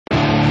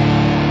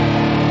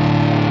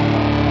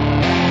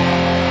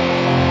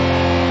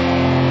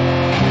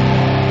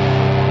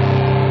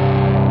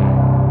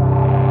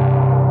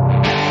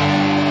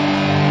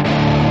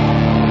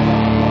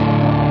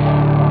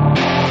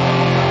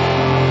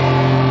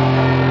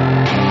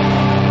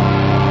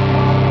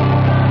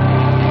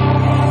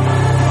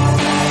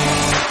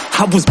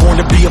I was born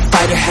to be a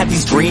fighter, had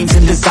these dreams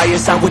and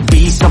desires. I would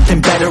be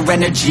something better,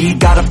 energy,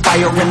 got a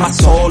fire in my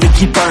soul to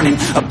keep burning,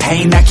 a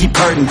pain that keep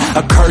hurting,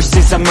 a curse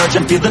is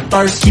emerging, feel the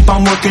thirst, keep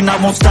on working,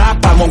 I won't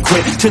stop, I won't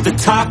quit, to the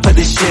top of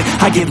this shit,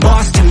 I get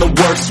lost in the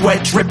work,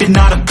 sweat dripping,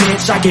 not a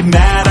bitch, I get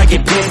mad, I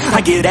get pissed,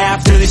 I get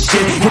after this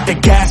shit, hit the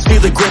gas,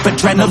 feel the grip,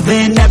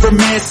 adrenaline, never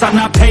miss, I'm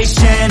not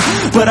patient,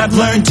 but I've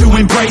learned to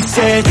embrace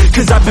it,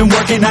 cause I've been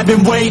working, I've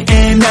been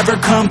waiting, never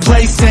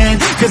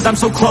complacent, cause I'm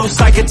so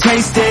close, I can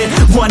taste it,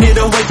 wanted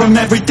away from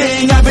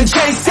everything I've been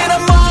chasing.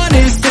 I'm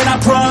honest and I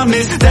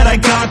promise that I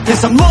got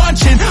this. I'm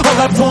launching, all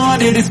I've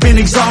wanted has been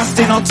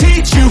exhausting. I'll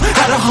teach you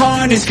how to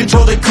harness,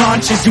 control the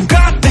conscious. You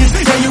got this,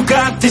 yeah you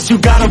got this, you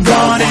gotta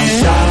want it.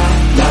 Shot,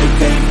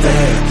 life ain't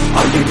fair.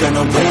 Are you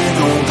gonna win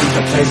or will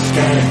you play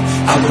scared?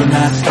 I will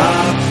not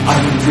stop, I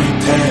am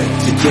prepared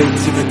to get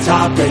to the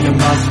top, yeah you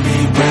must be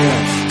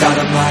rare. Got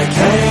 'em like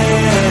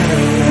hey,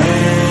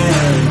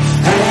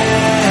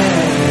 hey,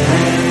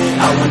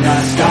 I will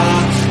not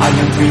stop, I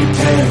am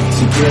prepared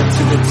to get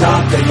to the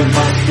top, yeah you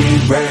must be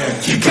rare.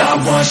 You got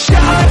one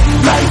shot,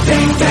 life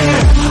ain't fair.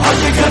 Are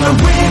you gonna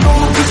win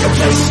or will you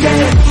play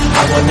scared?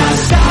 I will not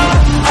stop,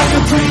 I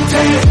am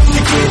prepared to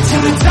get to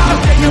the top,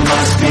 yeah you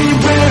must be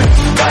rare.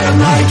 Got 'em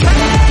like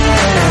hey,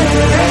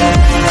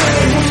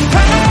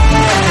 hey,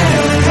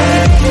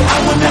 I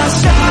will not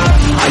stop,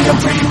 I am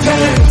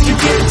prepared to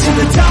get to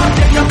the top,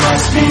 yeah you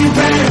must be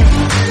rare.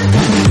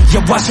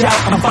 Yeah, watch out,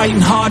 I'm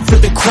fighting hard for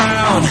the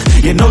crown.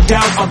 Yeah, no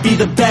doubt, I'll be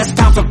the best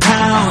pound for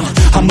pound.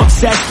 I'm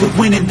obsessed with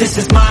winning, this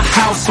is my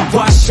house. So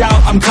watch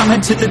out, I'm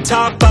coming to the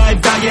top. I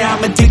vow, yeah,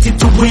 I'm addicted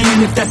to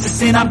winning. If that's a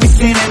sin, I'll be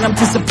sinning. I'm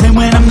disciplined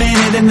when I'm in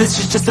it, and this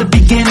is just the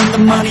beginning. The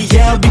money,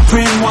 yeah, I'll be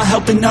printing while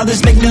helping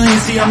others make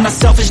millions. See, I'm not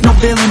selfish, no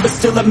villain, but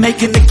still I'm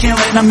making the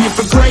killing. I'm here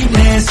for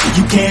greatness,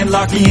 you can't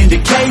lock me into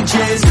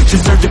cages.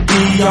 Deserve to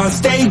be on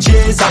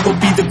stages, I will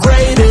be the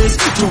greatest.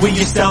 Do it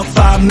yourself,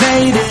 I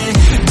made it.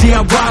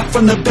 DIY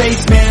from the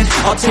basement,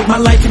 I'll take my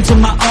life into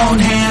my own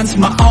hands,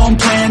 my own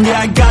plan, yeah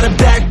I got a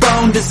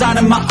backbone,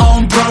 designing my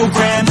own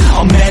program.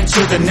 I'll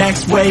mentor the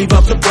next wave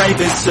of the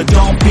bravest, so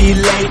don't be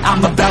late,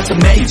 I'm about to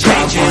make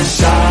changes. One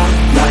shot,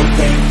 life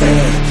ain't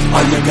fair.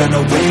 Are you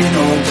gonna win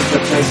or will you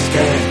play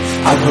scared?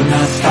 I will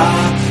not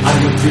stop, I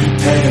am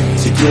prepared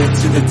to get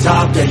to the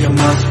top, yeah you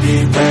must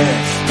be rare.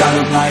 Got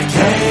 'em like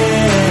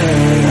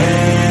hey,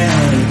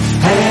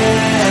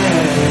 hey,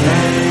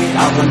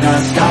 I will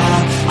not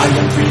stop, I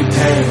am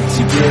prepared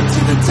to get to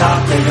the top,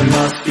 yeah you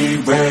must be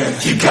rare.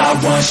 You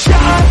got one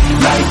shot,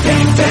 life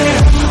ain't fair.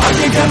 Are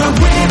you gonna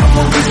win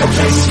or will you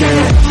play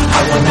scared?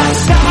 I will not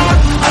stop,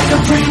 I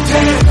am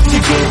prepared to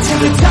get to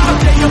the top,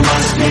 yeah you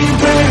must be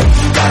rare.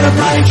 Got 'em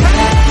like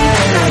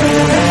hey,